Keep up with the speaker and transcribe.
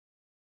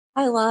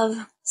Hi, love.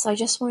 So I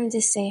just wanted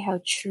to say how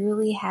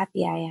truly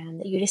happy I am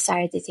that you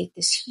decided to take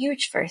this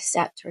huge first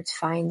step towards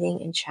finding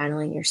and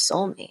channeling your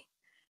soulmate.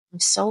 I'm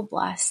so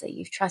blessed that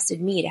you've trusted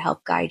me to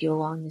help guide you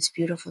along this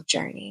beautiful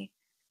journey.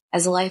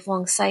 As a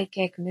lifelong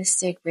psychic,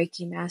 mystic,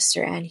 Reiki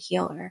master, and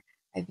healer,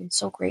 I've been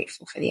so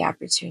grateful for the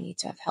opportunity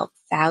to have helped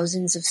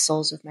thousands of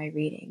souls with my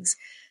readings.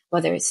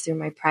 Whether it's through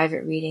my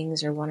private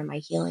readings or one of my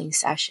healing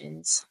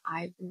sessions,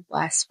 I've been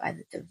blessed by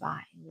the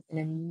divine with an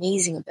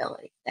amazing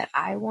ability that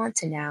I want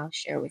to now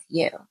share with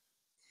you.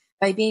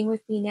 By being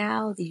with me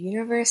now, the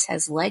universe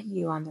has led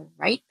you on the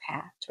right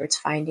path towards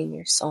finding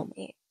your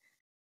soulmate.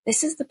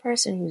 This is the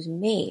person who's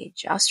made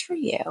just for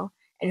you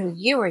and who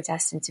you are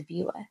destined to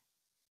be with.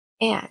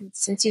 And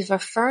since you've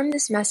affirmed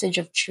this message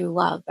of true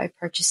love by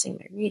purchasing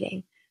my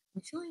reading,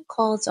 I'm feeling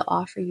called to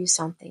offer you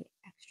something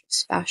extra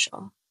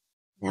special.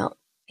 Now,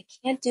 I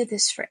can't do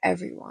this for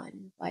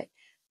everyone, but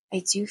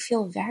I do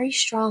feel very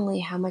strongly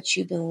how much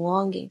you've been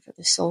longing for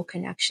the soul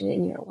connection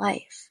in your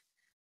life.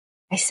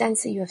 I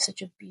sense that you have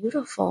such a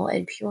beautiful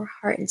and pure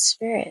heart and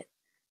spirit,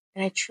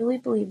 and I truly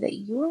believe that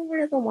you are one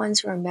of the ones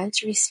who are meant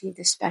to receive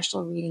this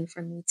special reading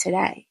from me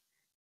today.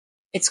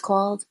 It's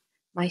called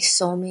my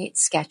soulmate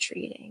sketch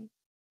reading.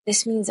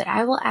 This means that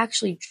I will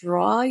actually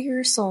draw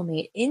your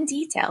soulmate in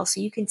detail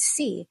so you can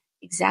see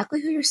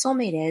exactly who your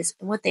soulmate is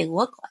and what they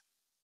look like.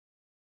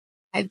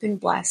 I've been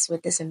blessed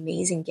with this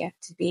amazing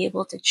gift to be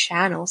able to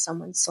channel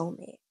someone's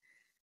soulmate.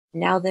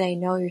 Now that I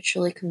know you're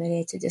truly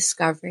committed to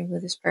discovering who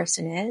this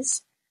person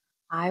is,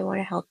 I want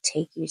to help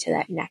take you to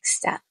that next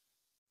step.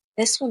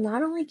 This will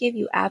not only give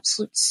you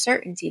absolute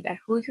certainty about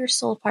who your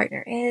soul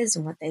partner is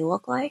and what they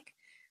look like,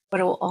 but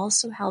it will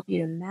also help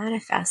you to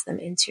manifest them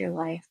into your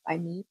life by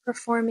me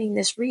performing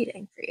this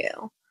reading for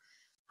you.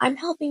 I'm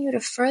helping you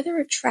to further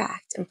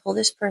attract and pull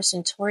this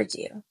person towards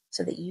you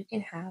so that you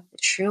can have the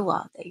true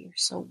love that you're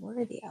so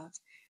worthy of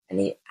and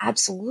that you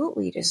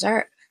absolutely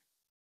deserve.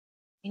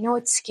 I know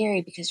it's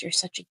scary because you're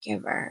such a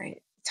giver, and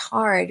it's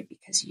hard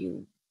because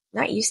you're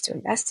not used to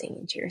investing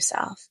into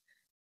yourself.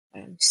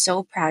 But I'm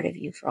so proud of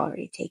you for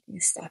already taking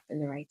a step in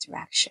the right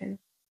direction.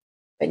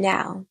 But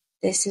now,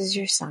 this is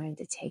your sign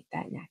to take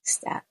that next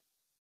step.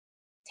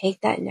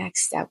 Take that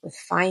next step with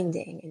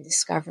finding and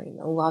discovering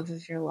the love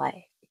of your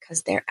life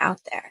because they're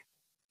out there.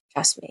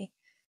 Trust me.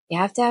 You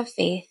have to have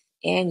faith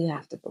and you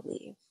have to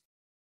believe.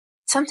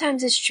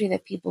 Sometimes it's true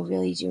that people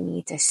really do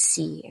need to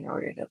see in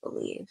order to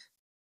believe.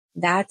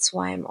 That's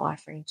why I'm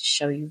offering to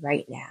show you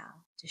right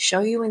now, to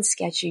show you and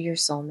sketch you your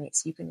soulmate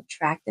so you can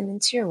attract them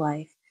into your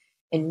life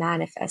and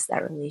manifest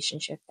that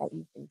relationship that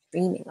you've been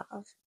dreaming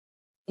of.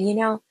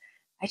 And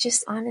I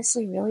just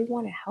honestly really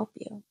want to help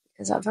you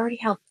because I've already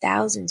helped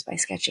thousands by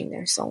sketching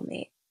their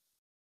soulmate.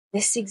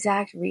 This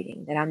exact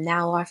reading that I'm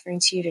now offering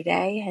to you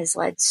today has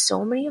led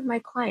so many of my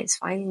clients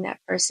finding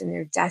that person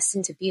they're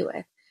destined to be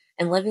with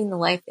and living the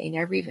life they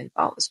never even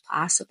thought was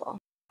possible.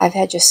 I've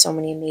had just so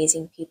many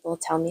amazing people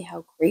tell me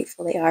how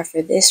grateful they are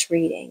for this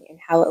reading and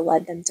how it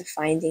led them to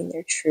finding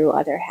their true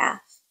other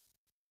half.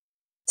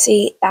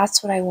 See,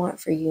 that's what I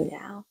want for you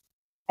now.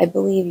 I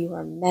believe you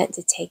are meant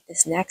to take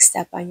this next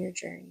step on your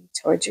journey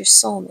towards your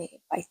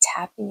soulmate by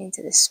tapping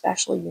into this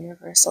special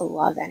universal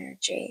love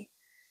energy.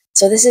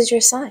 So, this is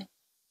your sign.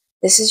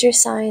 This is your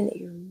sign that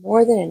you're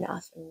more than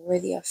enough and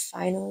worthy of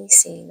finally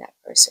seeing that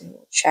person who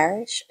will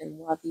cherish and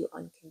love you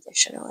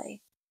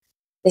unconditionally.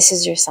 This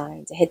is your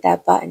sign to hit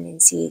that button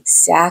and see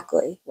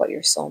exactly what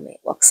your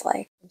soulmate looks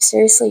like. I'm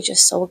seriously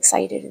just so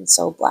excited and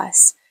so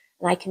blessed,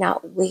 and I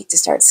cannot wait to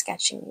start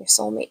sketching your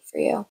soulmate for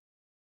you.